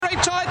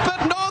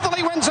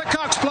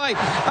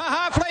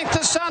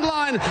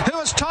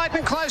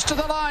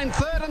the line,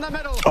 third in the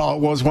middle. Oh,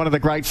 it was one of the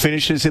great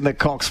finishes in the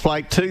Cox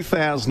Plate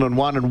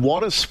 2001, and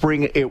what a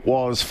spring it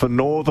was for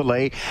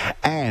Northerly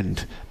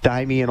and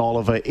Damien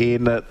Oliver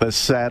in the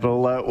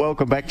saddle.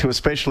 Welcome back to a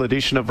special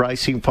edition of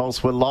Racing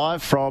Pulse. We're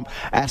live from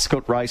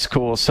Ascot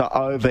Racecourse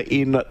over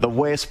in the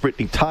west.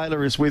 Brittany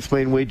Taylor is with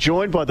me, and we're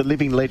joined by the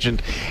living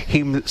legend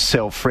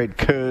himself, Fred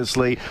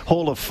Kersley,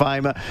 Hall of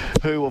Famer,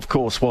 who of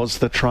course was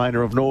the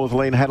trainer of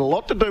Northerly and had a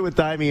lot to do with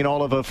Damien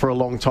Oliver for a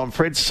long time.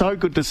 Fred, so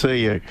good to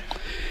see you.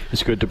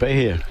 It's good to be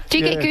here. Do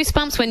you get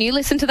goosebumps when you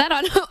listen to that?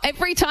 I know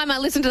every time I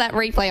listen to that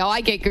replay, I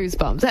get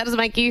goosebumps. How does it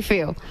make you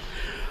feel?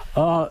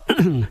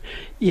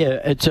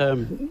 Yeah,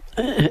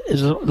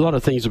 there's a lot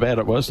of things about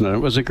it, wasn't it? It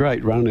was a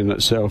great run in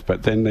itself,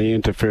 but then the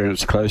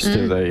interference close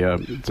to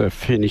the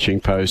finishing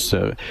post.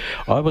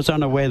 I was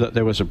unaware that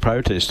there was a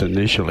protest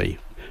initially.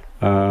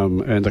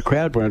 And the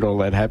crowd weren't all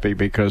that happy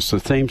because the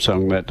theme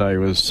song that day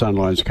was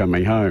Sunline's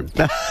Coming Home.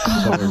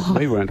 So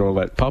we weren't all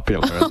that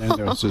popular. And then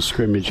there was a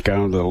scrimmage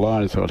going to the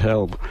line. I thought,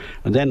 hell.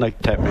 And then they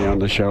tapped me on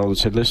the shoulder and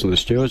said, listen, the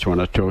stewards want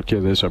to talk to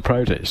you. There's a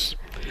protest.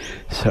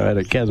 So I had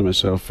to gather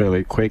myself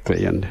fairly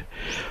quickly, and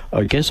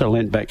I guess I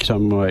lent back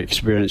some of my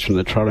experience from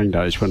the trotting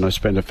days when I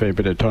spent a fair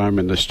bit of time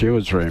in the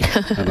steward's room.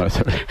 And I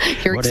thought,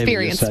 You're whatever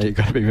experienced. you say, you've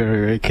got to be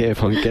very, very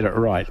careful and get it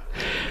right.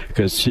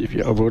 Because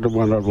I wouldn't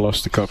want to have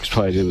lost the Cox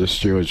Plate in the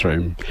steward's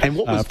room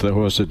after the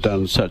horse had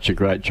done such a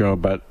great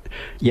job. But,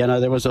 you know,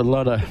 there was a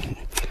lot of...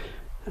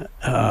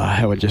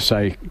 how would you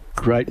say,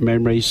 great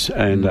memories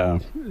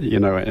and, you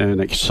know, an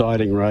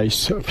exciting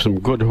race, some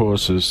good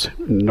horses,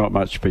 not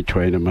much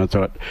between them. I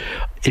thought,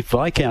 if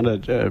I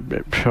counted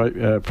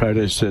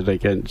protested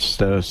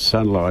against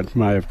Sunlight,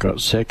 may have got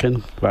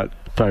second, but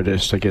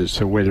protest against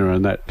the winner,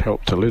 and that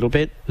helped a little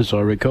bit, as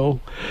I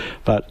recall.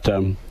 But,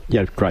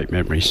 yeah, great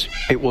memories.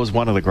 It was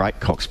one of the great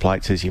Cox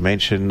Plates, as you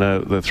mentioned,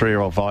 the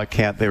 3-year-old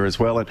Viscount there as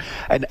well.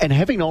 And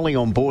having Ollie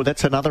on board,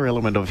 that's another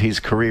element of his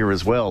career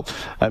as well.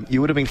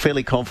 You would have been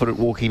fairly confident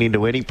walking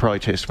into any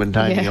protest when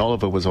Damien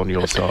Oliver was on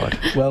your side.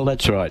 Well,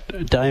 that's right.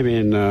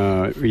 Damien,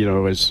 you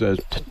know, was the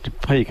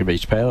peak of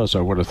his powers, I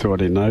would have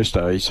thought, in those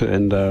days.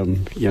 And,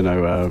 you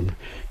know,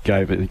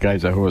 gave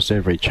the horse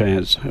every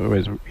chance,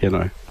 with, you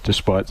know,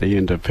 despite the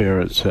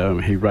interference.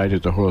 He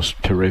rated the horse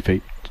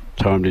terrific,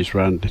 timed his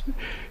run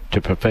to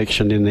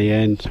perfection in the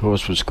end. The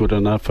horse was good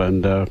enough,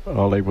 and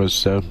Ollie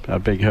was a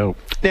big help.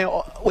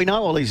 Now, we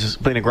know Ollie's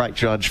been a great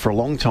judge for a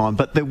long time,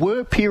 but there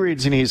were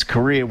periods in his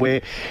career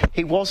where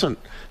he wasn't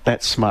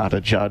that smart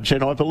a judge,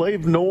 and I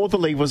believe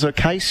Northerly was a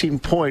case in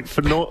point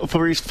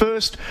for his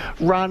first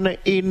run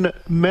in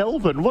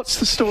Melbourne. What's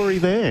the story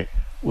there?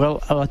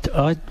 Well,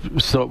 I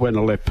thought when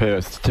I left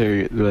Perth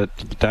too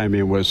that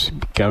Damien was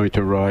going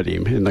to ride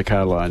him in the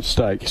Carline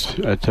Stakes.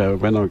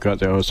 When I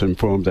got there, I was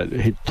informed that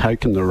he'd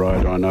taken the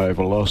ride on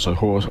Oval Office,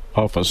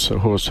 a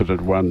horse that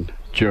had won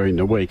during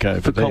the week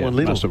over there.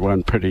 Must have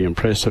won pretty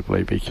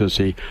impressively because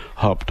he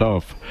hopped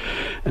off.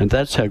 And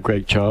that's how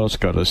Greg Childs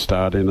got a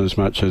start, in as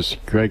much as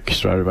Greg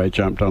straight away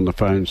jumped on the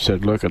phone and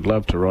said, look, I'd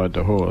love to ride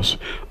the horse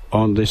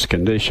on this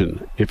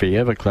condition. If he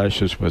ever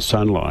clashes with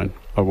Sunline,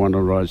 I want to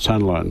ride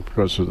Sunline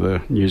because of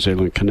the New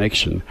Zealand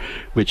connection,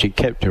 which he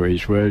kept to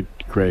his word,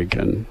 Greg,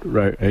 and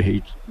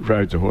he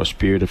rode the horse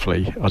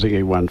beautifully. I think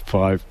he won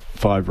five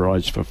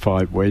rides for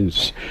 5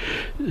 wins.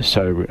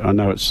 So I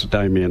know it's the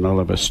Damien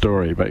Oliver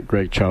story, but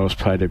Greg Charles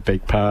played a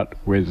big part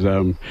with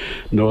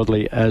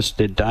Northerly, as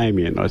did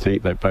Damien. I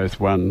think they both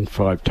won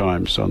 5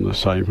 times on the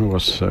same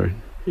horse. So,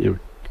 you know,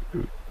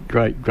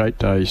 great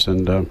days,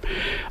 and a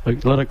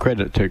lot of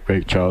credit to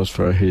Greg Charles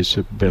for his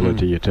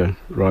ability to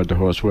ride the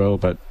horse well.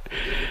 But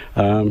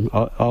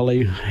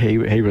Ollie,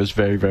 he was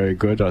very, very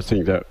good. I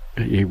think that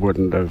he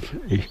wouldn't have.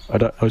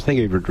 I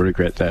think he would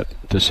regret that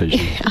decision.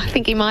 I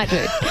think he might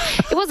do.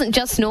 It wasn't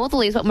just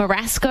Northerly, it's what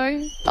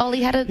Marasco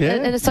Ollie had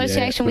an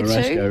association with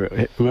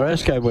too.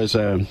 Marasco was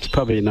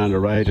probably an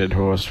underrated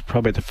horse,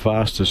 probably the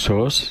fastest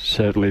horse,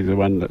 certainly the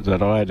one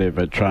that I had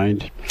ever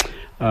trained.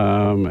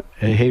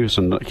 He was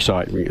an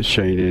exciting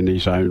machine in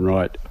his own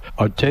right.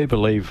 I do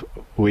believe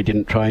we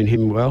didn't train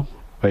him well.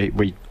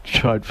 We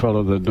tried to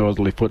follow the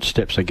Northerly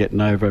footsteps of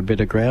getting over a bit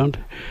of ground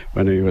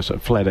when he was a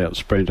flat-out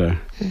sprinter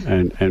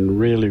and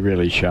really,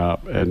 really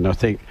sharp. And I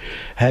think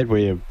had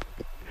we have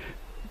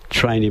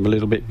trained him a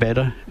little bit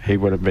better, he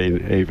would have been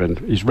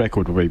his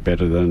record would be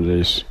better than it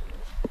is.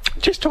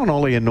 Just on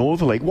Ollie and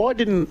Northerly,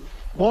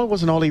 why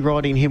wasn't Ollie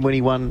riding him when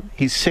he won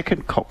his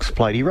second Cox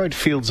Plate? He rode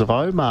Fields of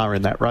Omar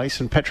in that race,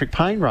 and Patrick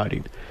Payne rode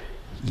him.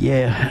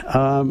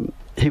 Yeah,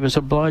 he was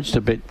obliged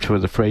a bit to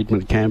the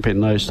Freedman camp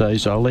in those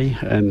days, Ollie,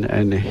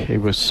 and he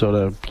was sort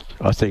of,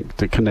 I think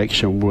the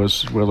connection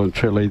was well and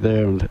truly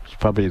there, and it's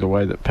probably the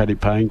way that Paddy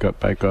Payne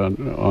got back on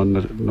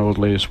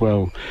Northerly as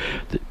well.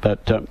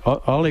 But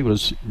Ollie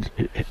was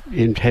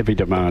in heavy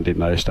demand in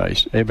those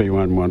days.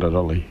 Everyone wanted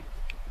Ollie.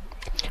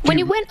 When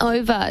you went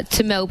over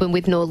to Melbourne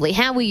with Northerly,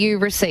 how were you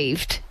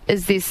received?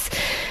 Is this,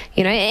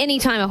 you know, any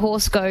time a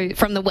horse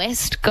from the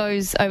west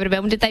goes over to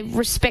Melbourne, did they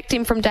respect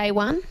him from day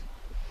one?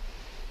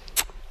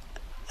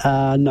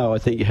 No, I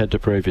think you had to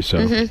prove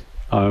yourself.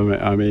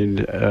 I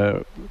mean,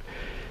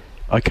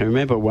 I can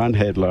remember one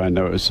headline.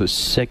 It was the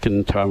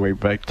second time we were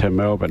back to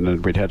Melbourne,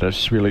 and we'd had a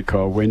really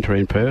cold winter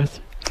in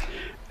Perth.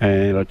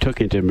 And I took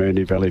him to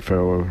Moonee Valley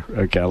for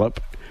a gallop,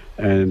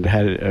 and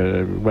had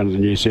one of the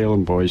New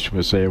Zealand boys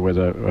was there with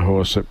a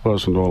horse that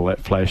wasn't all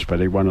that flash, but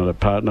he wanted a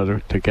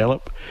partner to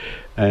gallop.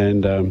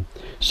 And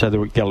so they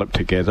would gallop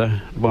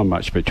together, one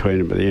much between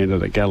them at the end of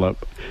the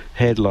gallop.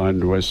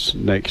 Headline was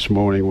next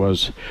morning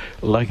was,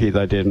 lucky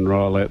they didn't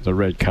roll out the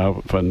red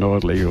carpet for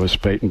Nordley, who was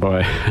beaten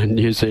by a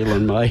New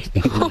Zealand mate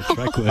in the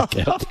track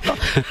workout.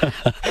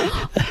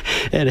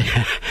 And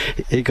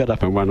he got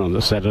up and won on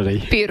the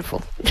Saturday.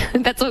 Beautiful.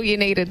 That's all you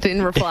needed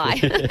in reply.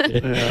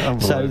 Yeah,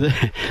 so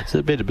there's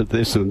a bit of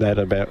this and that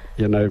about,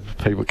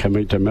 people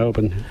coming to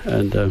Melbourne,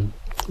 and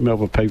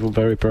Melbourne people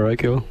very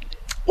parochial.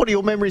 What are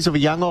your memories of a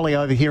young Ollie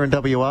over here in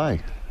WA?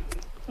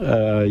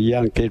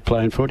 Young kid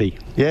playing footy.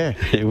 Yeah.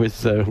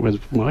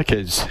 With my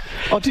kids.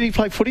 Oh, did he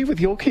play footy with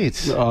your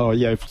kids? Oh,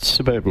 yeah,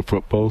 suburban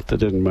football. They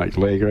didn't make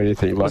league or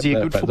anything like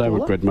that, but they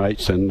were good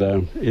mates, and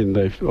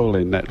all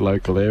in that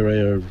local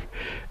area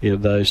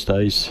in those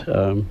days.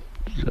 I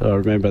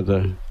remember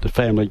the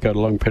family got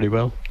along pretty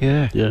well.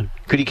 Yeah. Yeah.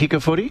 Could he kick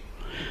a footy?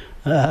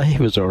 He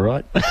was all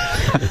right. He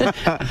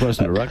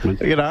wasn't a ruckman.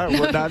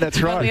 No,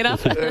 that's right.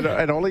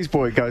 And Ollie's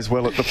boy goes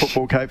well at the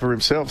football caper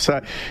himself,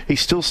 so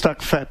he's still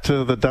stuck fat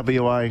to the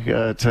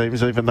WA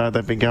teams, even though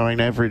they've been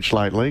going average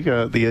lately,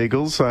 the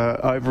Eagles,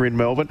 over in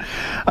Melbourne.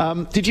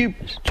 Did you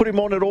put him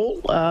on at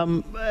all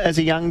as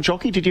a young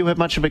jockey? Did you have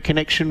much of a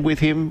connection with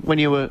him when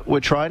you were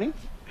training?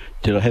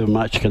 Did I have a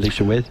much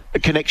connection with? A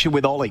connection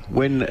with Ollie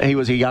when he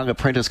was a young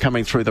apprentice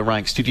coming through the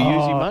ranks. Did you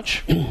use him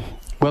much?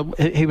 Well,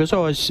 he was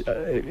always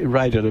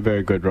rated a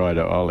very good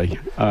rider, Ollie.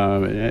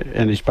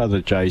 And his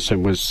brother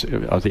Jason was,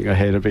 I think,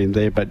 ahead of him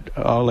there. But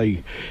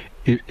Ollie,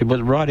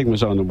 riding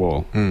was on the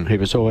wall. He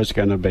was always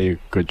going to be a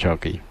good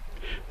jockey.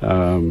 He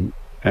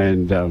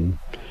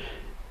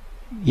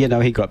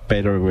got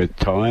better with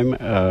time.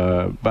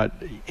 But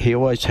he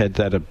always had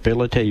that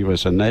ability. He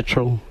was a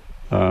natural.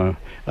 And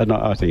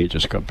I think he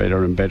just got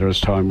better and better as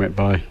time went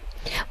by.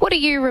 What do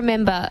you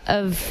remember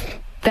of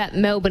that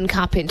Melbourne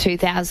Cup in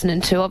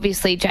 2002?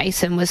 Obviously,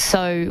 Jason was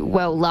so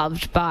well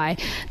loved by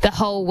the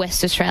whole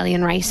West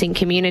Australian racing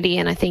community,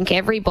 and I think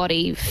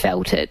everybody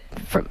felt it.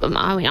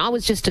 I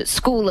was just at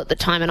school at the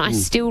time, and I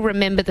still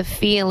remember the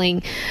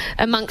feeling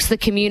amongst the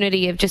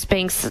community of just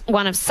being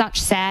one of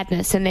such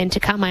sadness, and then to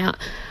come out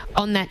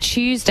on that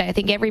Tuesday, I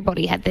think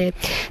everybody had their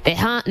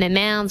heart in their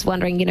mouths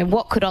wondering,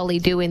 what could Ollie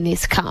do in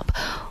this cup?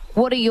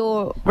 What are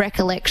your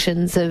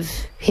recollections of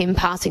him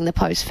passing the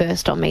post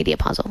first on Media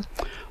Puzzle?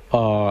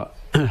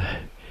 There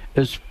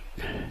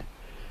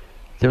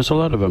was a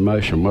lot of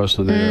emotion,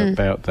 wasn't there,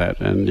 about that,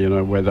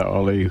 and whether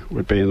Ollie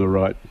would be in the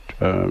right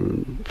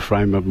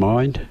frame of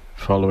mind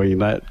following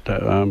that.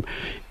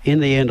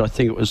 In the end, I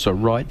think it was the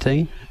right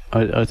thing.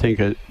 I think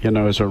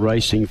as a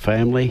racing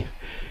family,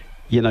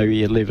 you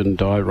live and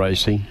die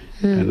racing,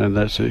 and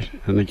that's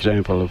an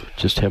example of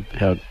just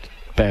how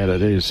bad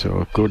it is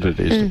or good it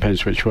is,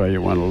 depends which way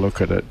you want to look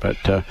at it. But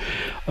I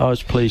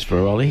was pleased for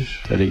Ollie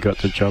that he got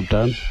the job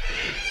done.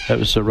 That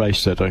was a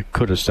race that I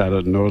could have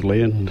started in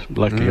Nordley, and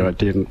luckily I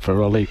didn't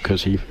for Ollie,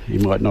 because he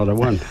might not have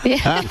won.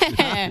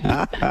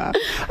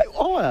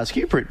 I'll ask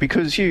you, Brit,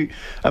 because you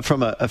are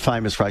from a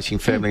famous racing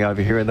family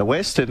over here in the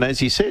West, and as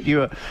you said,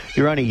 you're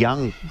only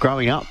young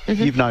growing up.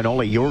 You've known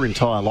Ollie your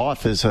entire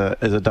life as a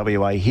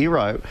WA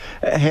hero.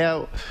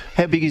 How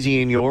big is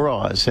he in your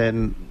eyes,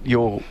 and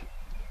your,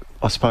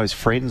 I suppose,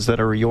 friends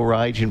that are your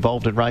age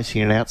involved in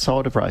racing and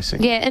outside of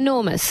racing? Yeah,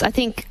 enormous. I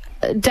think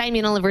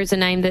Damien Oliver is a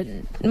name that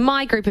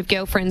my group of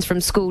girlfriends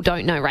from school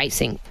don't know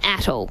racing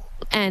at all.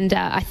 And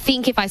I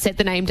think if I said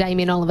the name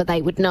Damien Oliver,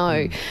 they would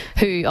know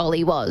who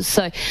Ollie was.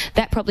 So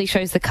that probably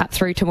shows the cut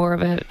through to more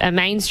of a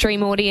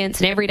mainstream audience,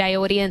 an everyday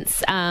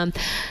audience.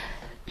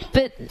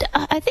 But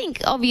I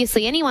think,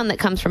 obviously, anyone that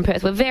comes from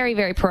Perth, we're very,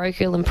 very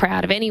parochial and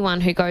proud of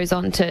anyone who goes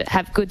on to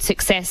have good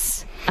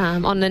success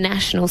on the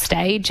national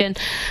stage. And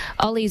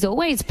Ollie's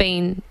always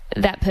been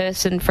that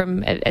person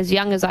from as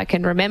young as I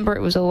can remember.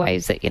 It was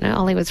always that,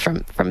 Ollie was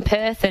from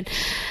Perth. And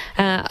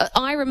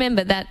I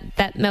remember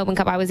that Melbourne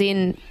Cup I was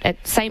in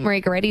at St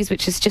Marie Goretti's,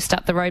 which is just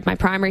up the road, my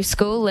primary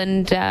school,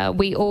 and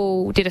we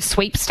all did a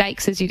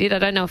sweepstakes, as you did. I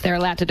don't know if they're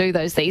allowed to do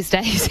those these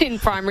days in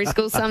primary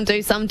school. Some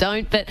do, some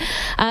don't. But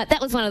that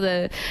was one of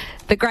the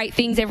great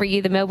things. Every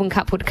year the Melbourne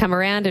Cup would come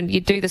around and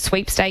you'd do the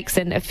sweepstakes,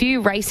 and a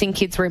few racing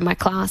kids were in my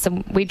class,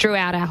 and we drew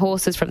out our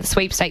horses from the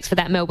sweepstakes for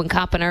that Melbourne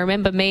Cup. And I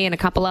remember me and a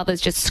couple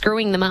others just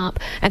screwing them up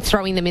and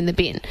throwing them in the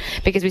bin,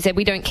 because we said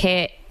we don't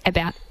care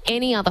about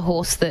any other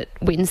horse that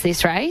wins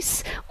this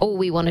race. All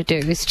we want to do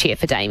is cheer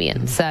for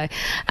Damien. So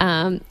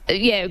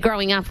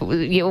growing up,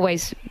 you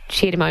always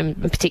cheered him on,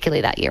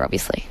 particularly that year,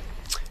 obviously.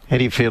 How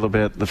do you feel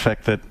about the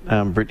fact that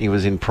Brittany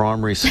was in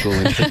primary school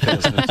in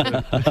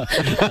 2002?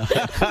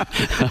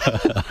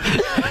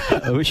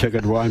 I wish I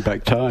could wind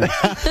back time.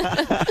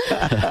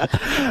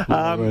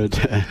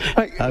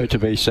 To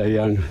be so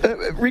young.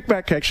 Rick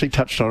Mack actually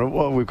touched on it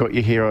while we've got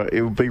you here.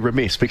 It would be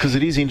remiss because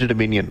it is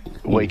Inter-Dominion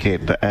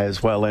weekend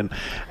as well,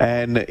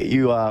 and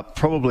you are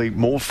probably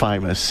more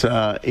famous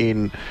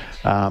in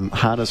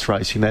harness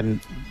racing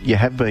than you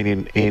have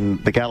been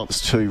in the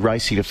Gallops to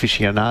racing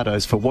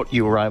aficionados for what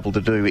you were able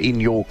to do in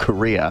your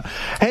career.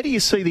 How do you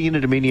see the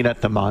Inter-Dominion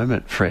at the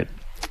moment, Fred?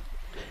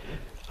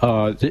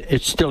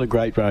 It's still a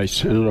great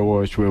race, and it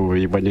always will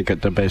be when you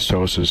get the best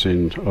horses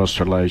in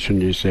Australasia,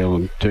 New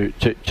Zealand.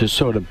 To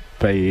sort of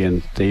be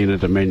in the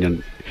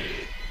Inter-Dominion,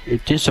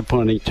 it's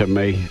disappointing to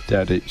me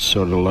that it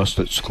sort of lost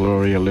its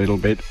glory a little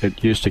bit.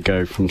 It used to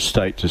go from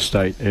state to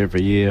state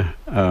every year,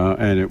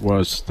 and it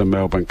was the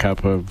Melbourne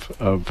Cup of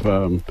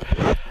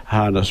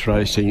harness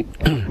racing.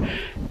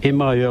 In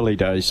my early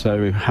days,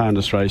 though,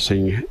 harness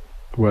racing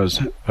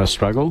was a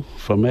struggle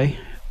for me.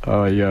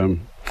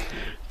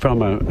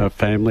 From a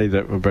family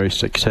that were very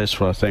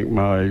successful. I think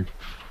my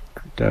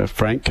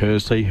Frank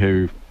Kersley,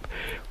 who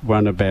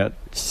won about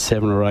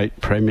 7 or 8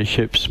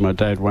 premierships. My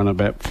dad won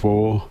about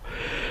 4.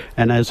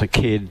 And as a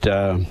kid,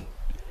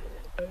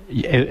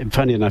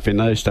 funny enough, in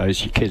those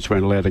days, your kids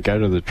weren't allowed to go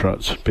to the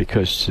trots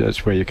because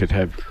that's where you could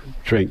have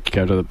drink,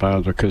 go to the bar,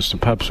 because the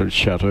pubs would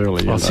shut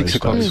early. Oh, 6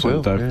 o'clock as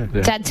well.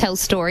 Yeah. Dad tells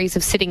stories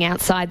of sitting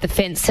outside the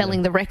fence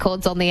selling the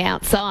records on the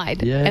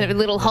outside, and there were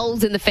little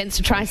holes in the fence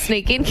to try and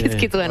sneak in because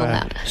kids weren't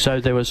allowed.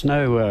 So there was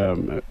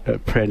no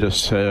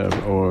apprentice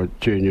or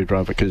junior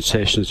driver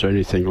concessions or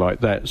anything like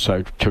that.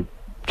 So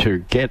to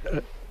get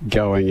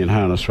going in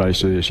harness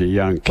racing as a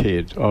young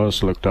kid, I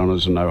was looked on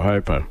as a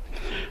no-hoper.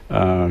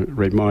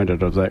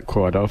 Reminded of that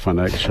quite often,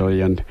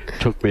 actually, and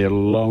took me a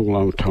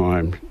long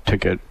time to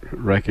get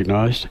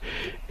recognised.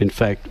 In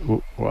fact,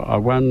 I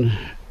won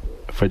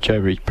for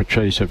Jovi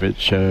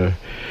Patricevic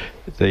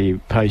the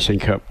Pacing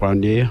Cup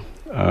one year,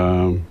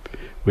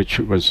 which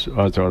was,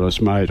 I thought I was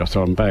made. I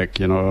thought, I'm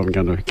back, I'm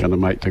going to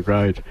make the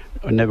grade.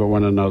 I never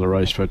won another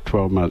race for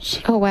 12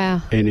 months. Oh,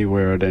 wow.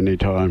 Anywhere at any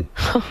time.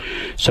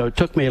 So it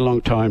took me a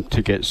long time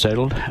to get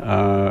settled,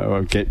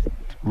 or get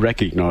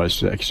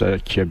recognised,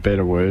 actually a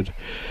better word.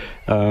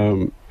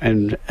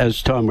 And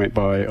as time went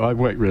by, I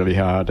worked really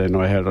hard, and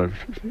I had a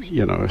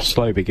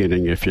slow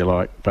beginning, if you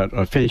like, but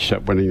I finished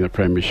up winning the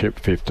premiership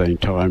 15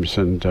 times,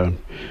 and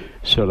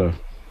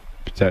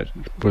that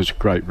was a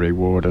great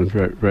reward. And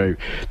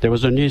there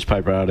was a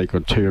newspaper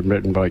article too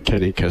written by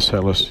Kenny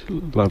Casellas,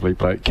 lovely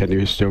bloke. Kenny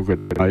was still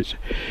good mates.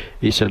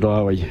 He said,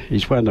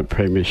 he's won the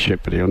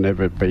premiership, but he'll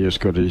never be as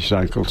good as his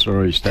uncles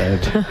or his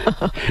dad.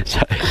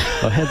 So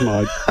I had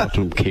my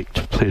bottom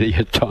kicked plenty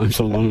of times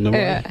along the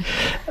way.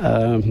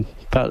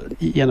 But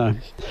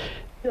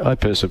I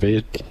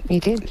persevered. You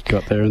did.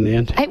 Got there in the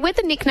end. Hey, where'd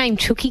the nickname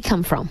Chookie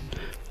come from?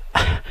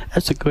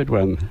 That's a good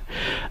one.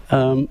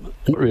 Not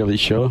really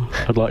sure.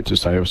 I'd like to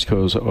say it was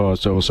because I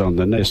was also on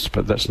the nest,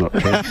 but that's not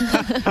true.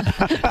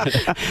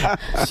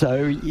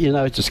 So,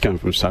 it just come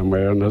from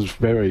somewhere, and it was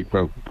very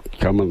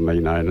commonly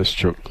known as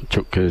Chook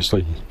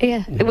Kersley.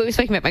 Yeah, we were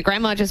speaking about my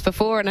grandma just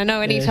before, and I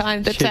know any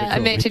time that I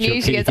mention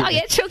you, she goes, "Oh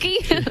yeah,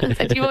 Chookie."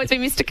 So you've always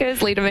been Mr.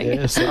 Kersley to me.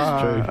 Yes,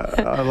 that's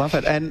true. I love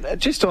it. And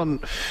just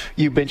on,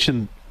 you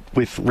mentioned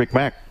with Rick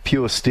Mack,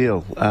 Pure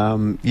Steel.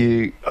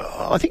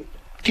 I think.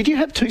 Did you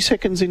have 2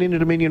 seconds in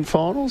Inter-Dominion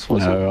finals?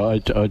 I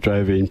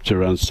drove him to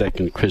run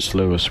second. Chris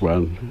Lewis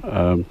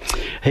won.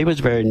 He was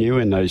very new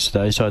in those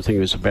days. I think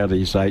it was about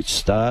his 8th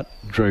start.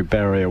 Drew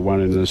Barrier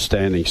won in the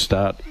standing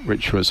start,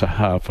 which was a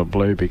half a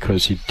blue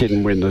because he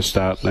didn't win the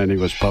start and then he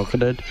was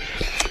pocketed.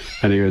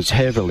 And he was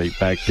heavily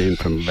backed in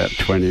from about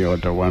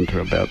 20-odd to 1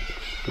 to about,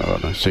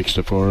 6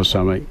 to 4 or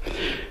something.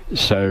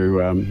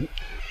 So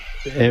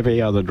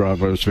every other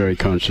driver was very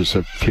conscious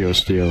of Pure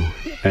Steel,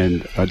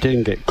 and I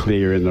didn't get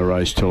clear in the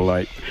race till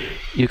late.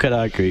 You could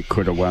argue he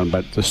could have won,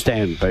 but the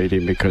stand beat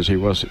him because he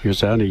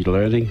was only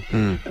learning.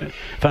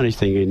 Funny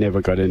thing, he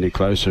never got any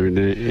closer in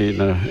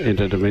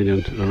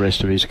Inter-Dominion the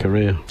rest of his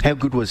career. How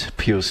good was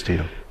Pure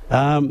Steel?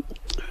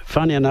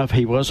 Funny enough,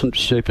 he wasn't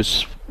super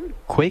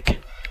quick,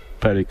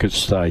 but he could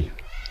stay.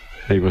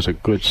 He was a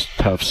good,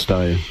 tough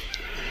stayer.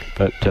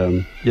 But,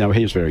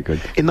 he was very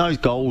good. In those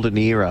golden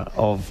era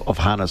of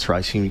harness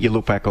racing, you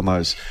look back on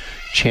those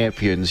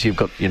champions, you've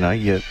got,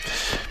 your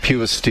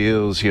Pure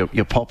Steels,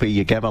 your Poppy,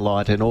 your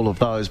Gamelite and all of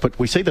those. But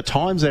we see the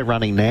times they're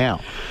running now,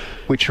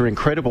 which are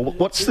incredible.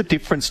 What's the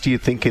difference, do you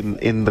think,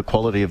 in the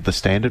quality of the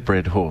standard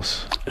bred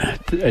horse?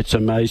 It's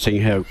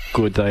amazing how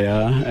good they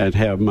are and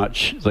how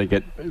much they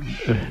get.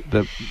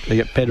 They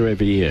get better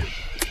every year.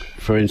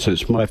 For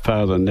instance, my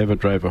father never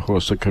drove a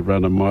horse that could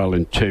run a mile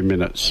in 2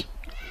 minutes.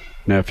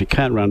 Now, if you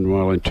can't run a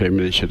mile in 2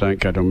 minutes, you don't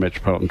go to a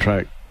metropolitan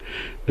track.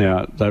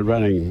 Now, they're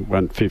running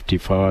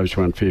 155s,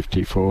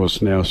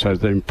 154s now, so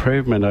the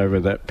improvement over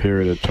that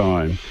period of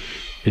time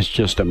is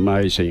just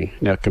amazing.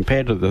 Now,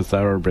 compared to the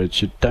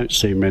thoroughbreds, you don't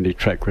see many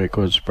track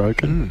records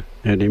broken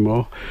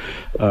anymore.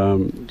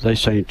 They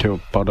seem to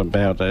have bottomed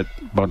out at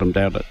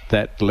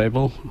that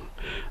level.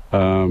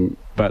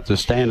 But the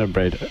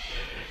standardbred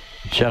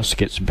just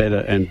gets better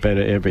and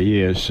better every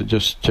year.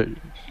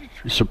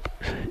 So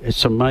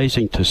it's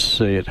amazing to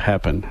see it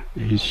happen.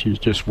 You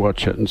just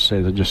watch it and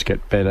see they just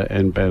get better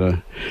and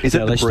better. Is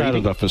it they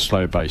started off a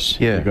slow base.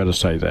 Yeah, you've got to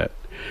say that.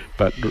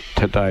 But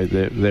today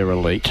they're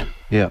elite.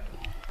 Yeah.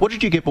 What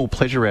did you get more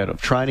pleasure out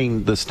of,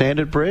 training the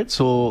standardbreds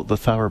or the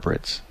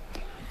thoroughbreds?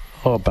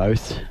 Oh,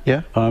 both.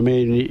 Yeah. I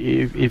mean,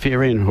 if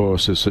you're in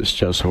horses, it's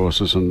just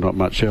horses and not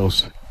much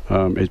else.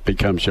 It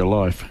becomes your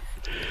life.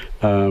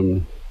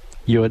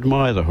 You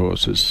admire the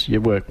horses.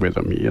 You work with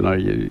them. You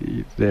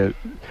know,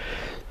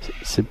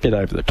 it's a bit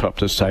over the top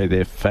to say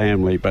they're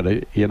family, but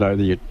you know,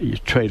 you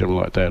treat them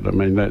like that. I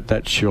mean,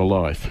 that's your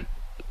life,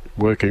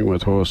 working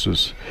with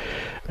horses.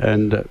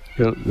 And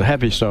the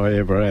happiest I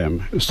ever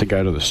am is to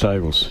go to the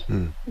stables,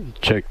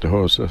 check the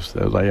horses.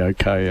 Are they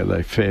okay? Are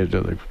they fed?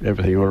 Are they,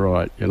 everything all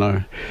right? You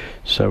know,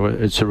 so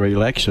it's a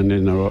relaxation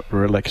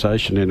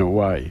in a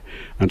way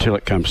until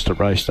it comes to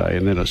race day,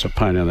 and then it's a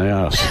pain in the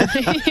ass.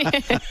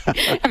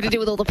 Have to deal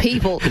with all the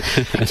people.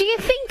 Do you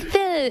think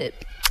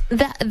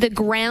the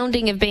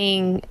grounding of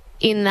being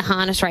in the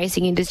harness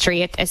racing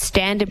industry, a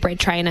standardbred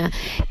trainer,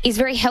 is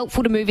very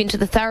helpful to move into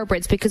the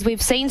thoroughbreds, because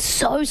we've seen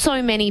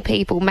so many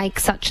people make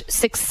such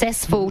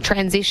successful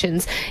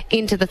transitions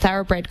into the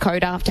thoroughbred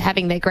code after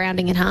having their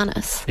grounding in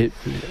harness?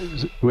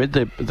 With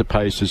the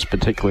paces,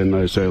 particularly in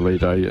those early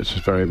days, it's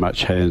very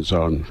much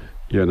hands-on.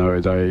 You know,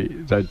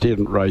 they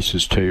didn't race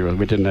as 2-year-old.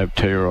 We didn't have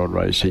 2-year-old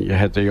racing. You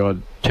had the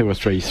odd 2 or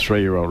 3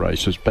 3-year-old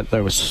races, but they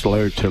were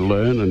slow to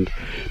learn, and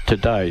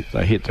today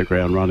they hit the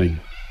ground running.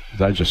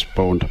 They're just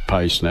born to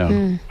pace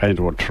now, and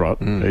or trot,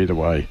 either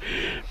way.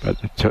 But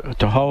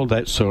to hold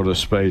that sort of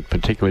speed,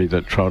 particularly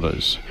the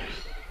trotters,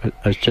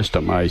 it's just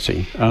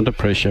amazing. Under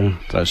pressure,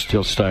 they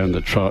still stay on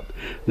the trot.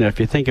 Now, if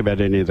you think about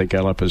any of the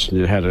gallopers and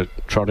you had a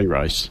trotting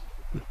race,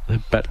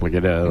 they're battling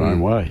it out of their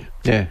own way.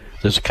 Yeah.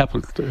 There's a couple,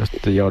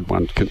 the odd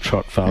one can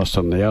trot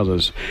faster than the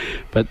others,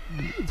 but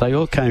they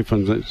all came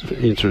from,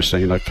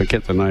 interesting, I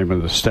forget the name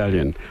of the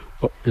stallion.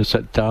 Is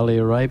that Dali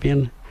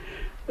Arabian?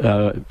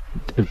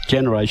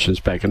 Generations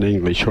back, an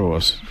English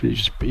horse.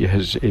 He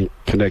has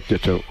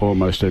connected to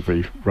almost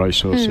every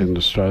racehorse in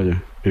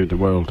Australia, in the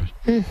world.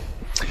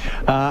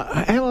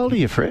 How old are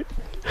you, Fred?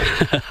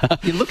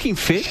 You're looking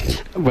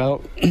fit.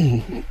 Well,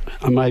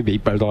 maybe,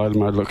 but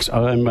my looks.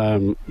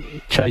 I'm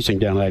chasing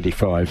down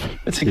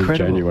 85. That's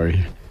incredible. In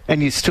January.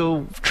 And you're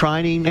still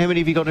training? How many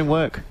have you got in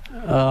work?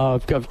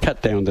 I've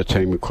cut down the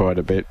team quite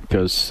a bit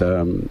because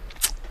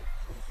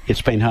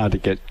it's been hard to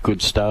get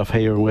good staff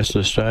here in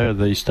Western Australia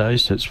these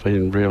days. It's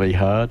been really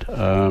hard.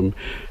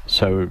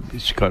 So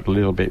it's got a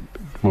little bit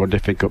more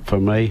difficult for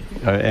me,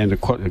 and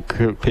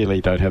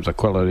clearly don't have the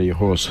quality of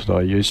horse that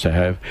I used to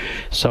have.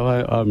 So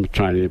I'm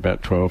training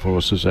about 12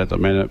 horses at the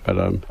minute, but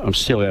I'm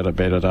still out of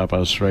bed at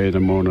 3:30 in the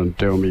morning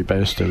doing my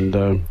best,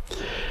 and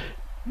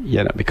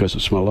because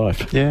it's my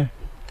life. Yeah.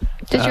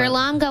 Does your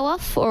alarm go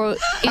off, or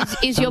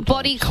is your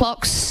body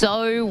clock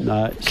so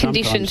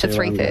conditioned to 3:30? Sometimes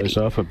the alarm goes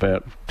off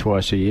about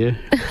twice a year.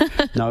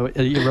 No,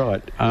 you're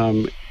right.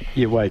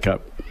 You wake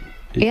up,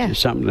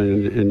 something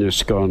in your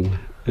scone.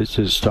 It's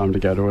just time to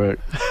go to work.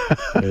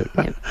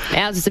 Yeah.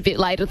 Ours is a bit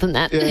later than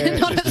that. Yeah,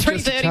 not at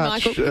 3:30,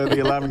 Michael.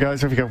 The alarm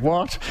goes off. You go,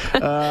 what?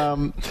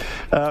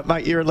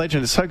 Mate, you're a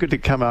legend. It's so good to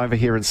come over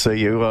here and see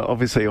you.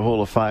 Obviously a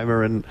Hall of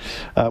Famer, and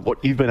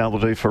what you've been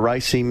able to do for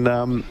racing,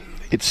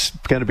 it's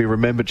going to be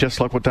remembered just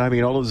like what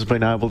Damien Oliver has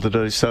been able to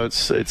do. So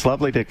it's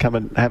lovely to come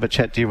and have a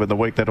chat to you in the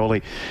week that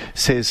Ollie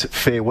says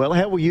farewell.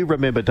 How will you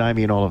remember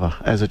Damien Oliver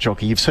as a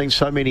jockey? You've seen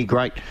so many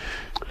great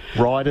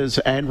riders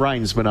and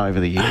reinsmen over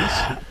the years.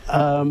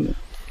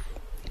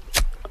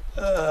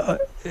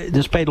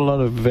 There's been a lot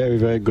of very,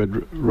 very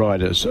good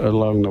riders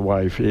along the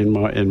way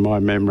in my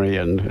memory,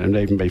 and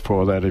even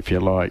before that, if you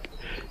like.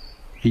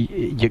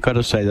 You've got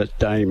to say that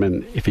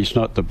Damon, if he's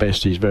not the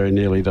best, he's very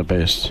nearly the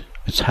best.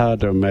 It's hard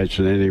to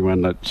imagine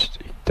anyone that's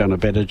done a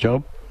better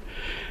job.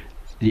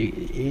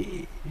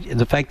 The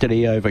fact that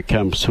he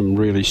overcome some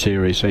really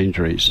serious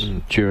injuries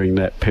during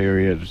that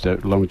period,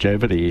 that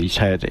longevity he's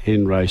had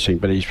in racing,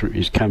 but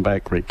he's come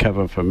back,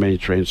 recovered from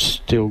injury, and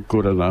still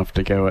good enough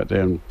to go out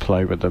there and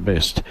play with the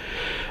best.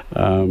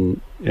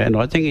 And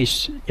I think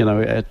he's,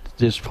 at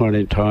this point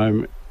in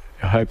time,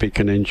 I hope he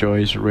can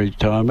enjoy his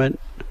retirement.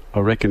 I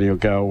reckon he'll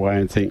go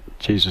away and think,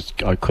 Jesus,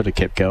 I could have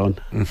kept going.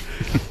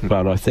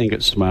 But I think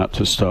it's smart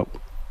to stop.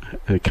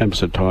 There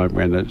comes a time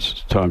when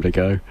it's time to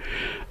go.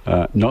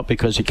 Not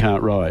because he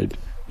can't ride,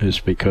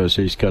 it's because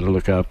he's got to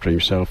look after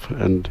himself.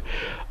 And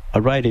I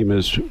rate him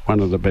as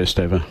one of the best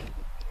ever.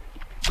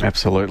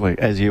 Absolutely,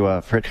 as you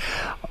are, Fred.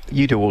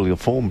 You do all your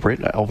form, Brit,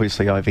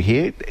 obviously over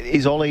here.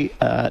 Is Ollie,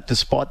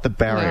 despite the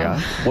barrier,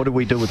 what do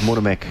we do with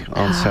Murnamek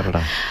on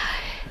Saturday?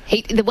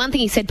 The one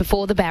thing he said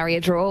before the barrier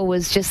draw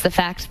was just the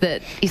fact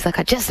that he's like,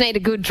 I just need a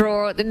good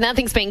draw.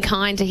 Nothing's been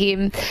kind to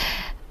him.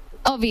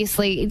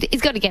 Obviously, he's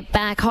got to get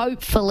back.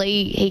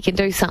 Hopefully, he can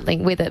do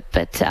something with it.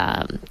 But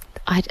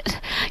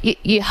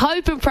you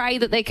hope and pray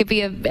that there could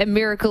be a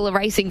miracle. The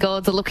racing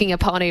gods are looking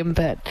upon him,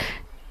 but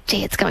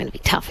gee, it's going to be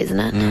tough, isn't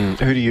it?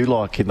 Who do you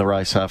like in the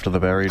race after the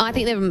barrier draw? I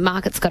think the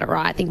market's got it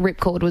right. I think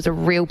Ripcord was a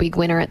real big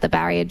winner at the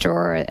barrier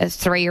draw as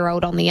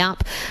 3-year-old on the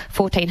up.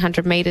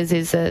 1,400 metres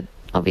is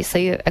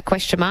obviously a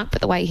question mark, but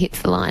the way he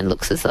hits the line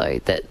looks as though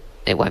that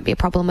it won't be a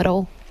problem at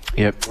all.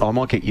 Yep, I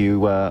might get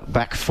you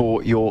back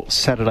for your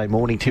Saturday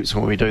morning tips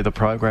when we do the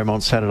program on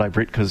Saturday,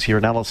 Brit, because your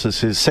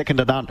analysis is second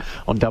to none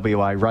on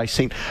WA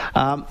racing.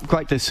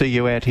 Great to see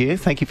you out here.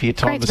 Thank you for your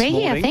time Great to this be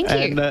morning. here.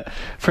 Thank you. And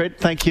Fred,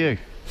 thank you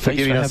for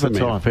giving us the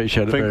time.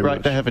 Appreciate it. Been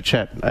great to have a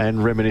chat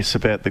and reminisce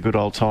about the good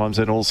old times,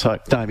 and also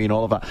Damien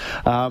Oliver.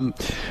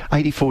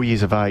 84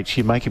 years of age.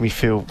 You're making me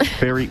feel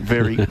very,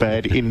 very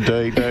bad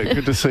indeed.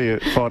 Good to see you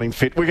finding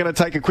fit. We're going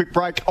to take a quick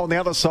break. On the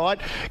other side,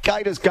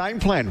 Gators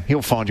game plan.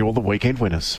 He'll find you all the weekend winners.